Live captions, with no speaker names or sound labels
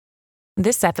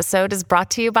This episode is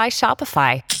brought to you by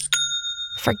Shopify.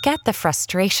 Forget the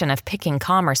frustration of picking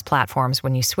commerce platforms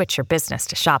when you switch your business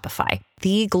to Shopify,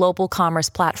 the global commerce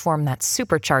platform that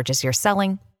supercharges your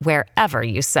selling wherever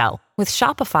you sell. With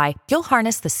Shopify, you'll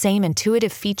harness the same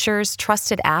intuitive features,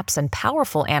 trusted apps, and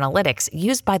powerful analytics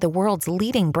used by the world's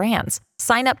leading brands.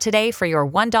 Sign up today for your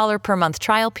 $1 per month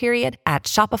trial period at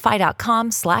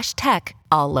shopify.com/tech,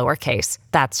 all lowercase.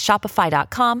 That's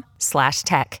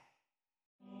shopify.com/tech.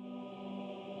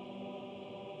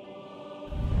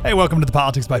 Hey, welcome to the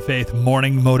Politics by Faith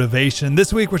Morning Motivation.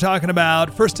 This week we're talking about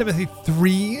 1 Timothy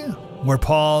 3, where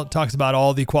Paul talks about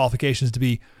all the qualifications to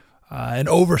be an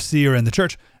overseer in the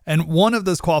church. And one of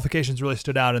those qualifications really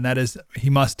stood out, and that is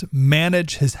he must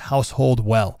manage his household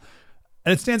well.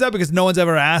 And it stands out because no one's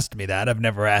ever asked me that. I've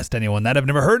never asked anyone that. I've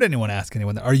never heard anyone ask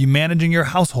anyone that. Are you managing your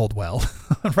household well?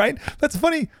 Right? That's a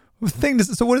funny thing.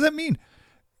 So what does that mean?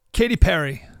 Katy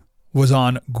Perry was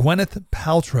on Gwyneth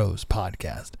Paltrow's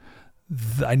podcast.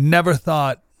 I never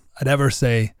thought I'd ever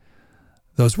say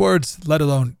those words, let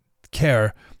alone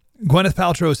care. Gwyneth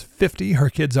Paltrow is 50. Her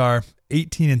kids are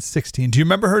 18 and 16. Do you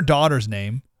remember her daughter's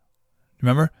name?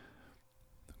 Remember?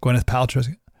 Gwyneth Paltrow's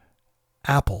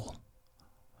Apple.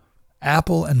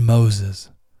 Apple and Moses.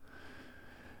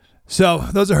 So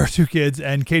those are her two kids,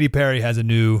 and Katy Perry has a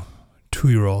new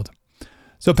 2-year-old.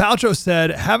 So Paltrow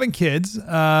said, having kids,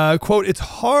 quote, it's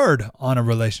hard on a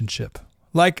relationship.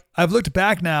 Like, I've looked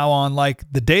back now on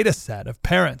the data set of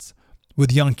parents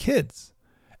with young kids,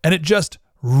 and it just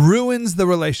ruins the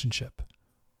relationship.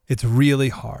 It's really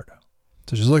hard.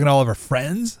 So she's looking at all of her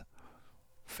friends,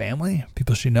 family,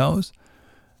 people she knows,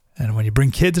 and when you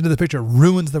bring kids into the picture, it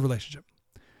ruins the relationship.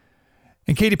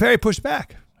 And Katy Perry pushed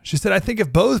back. She said, I think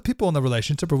if both people in the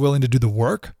relationship are willing to do the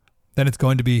work, then it's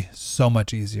going to be so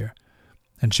much easier.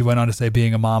 And she went on to say,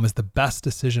 being a mom is the best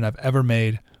decision I've ever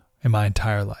made in my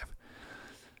entire life.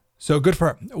 So good for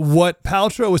her. What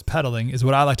Paltrow was peddling is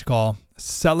what I like to call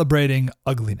celebrating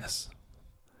ugliness.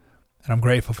 And I'm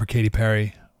grateful for Katy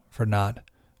Perry for not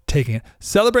taking it.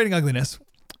 Celebrating ugliness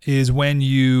is when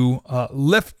you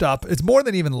lift up, it's more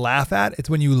than even laugh at, it's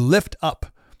when you lift up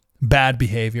bad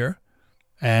behavior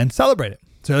and celebrate it.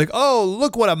 So you're like, oh,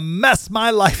 look what a mess my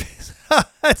life is.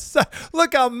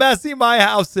 Look how messy my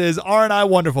house is. Aren't I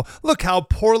wonderful? Look how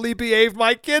poorly behaved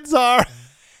my kids are.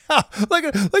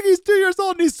 Look, he's 2 years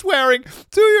old and he's swearing.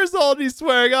 2 years old and he's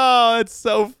swearing. Oh, it's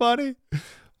so funny.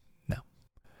 No.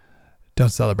 Don't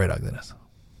celebrate ugliness.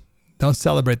 Don't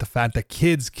celebrate the fact that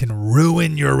kids can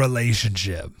ruin your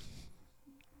relationship.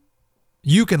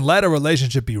 You can let a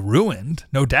relationship be ruined,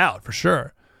 no doubt, for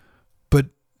sure. But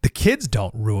the kids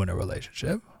don't ruin a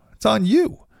relationship. It's on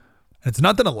you. And it's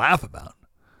nothing to laugh about.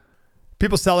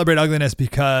 People celebrate ugliness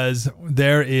because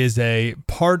there is a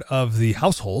part of the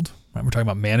household. Right? We're talking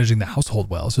about managing the household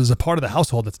well. So there's a part of the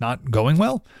household that's not going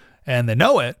well, and they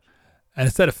know it. And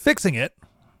instead of fixing it,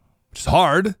 which is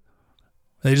hard,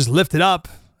 they just lift it up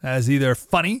as either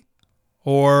funny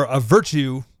or a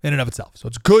virtue in and of itself. So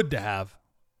it's good to have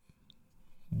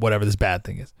whatever this bad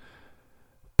thing is.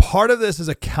 Part of this is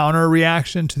a counter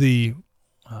reaction to the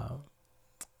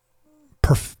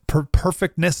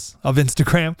perfectness of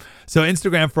Instagram. So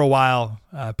Instagram for a while,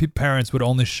 parents would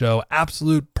only show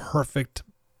absolute perfect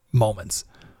moments.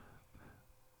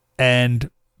 And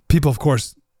people, of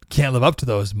course, can't live up to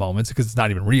those moments because it's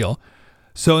not even real.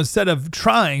 So instead of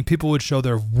trying, people would show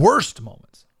their worst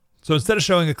moments. So instead of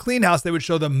showing a clean house, they would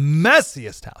show the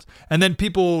messiest house. And then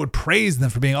people would praise them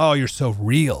for being, oh, you're so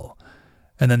real.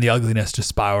 And then the ugliness just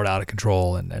spiraled out of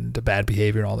control and the bad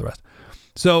behavior and all the rest.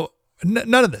 So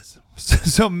none of this.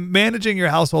 So managing your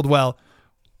household well,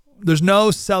 there's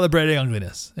no celebrating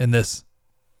ugliness in this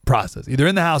process, either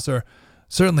in the house or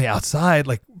certainly outside,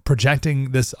 like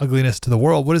projecting this ugliness to the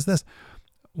world. What is this?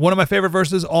 One of my favorite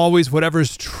verses, always,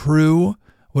 whatever's true,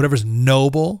 whatever's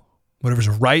noble, whatever's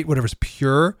right, whatever's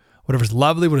pure, whatever's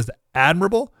lovely, what is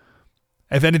admirable,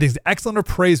 if anything's excellent or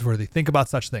praiseworthy, think about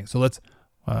such things. So let's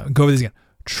go over these again.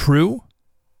 True.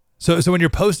 So when you're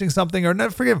posting something, or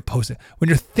never forget posting, when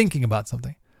you're thinking about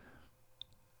something,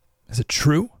 is it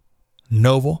true,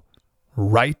 noble,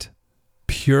 right,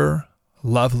 pure,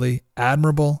 lovely,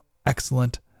 admirable,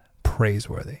 excellent,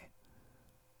 praiseworthy?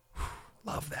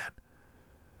 Love that.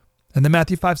 And then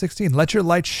Matthew 5:16, let your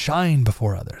light shine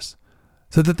before others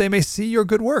so that they may see your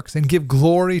good works and give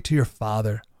glory to your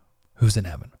Father who's in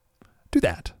heaven. Do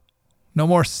that. No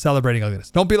more celebrating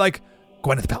ugliness. Don't be like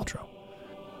Gwyneth Paltrow.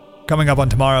 Coming up on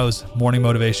tomorrow's Morning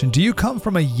Motivation, do you come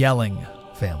from a yelling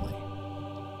family?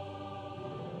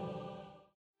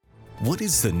 What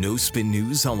is the No Spin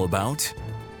News all about?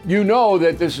 You know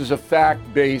that this is a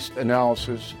fact-based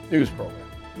analysis news program.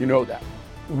 You know that.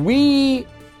 We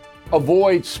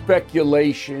avoid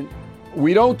speculation.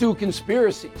 We don't do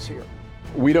conspiracies here.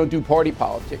 We don't do party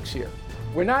politics here.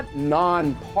 We're not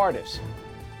nonpartisan.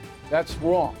 That's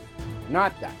wrong.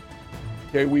 Not that.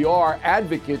 Okay, we are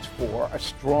advocates for a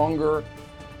stronger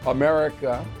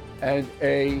America and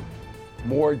a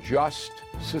more just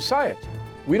society.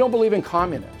 We don't believe in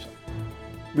communism.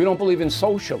 We don't believe in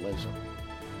socialism.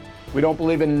 We don't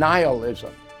believe in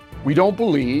nihilism. We don't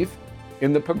believe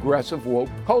in the progressive woke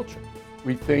culture.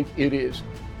 We think it is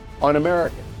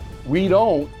un-American. We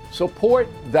don't support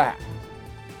that.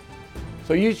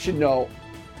 So you should know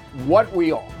what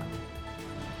we are,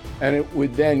 and it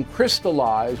would then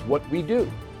crystallize what we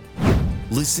do.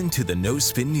 Listen to the No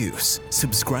Spin News.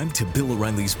 Subscribe to Bill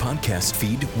O'Reilly's podcast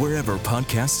feed wherever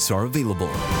podcasts are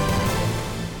available.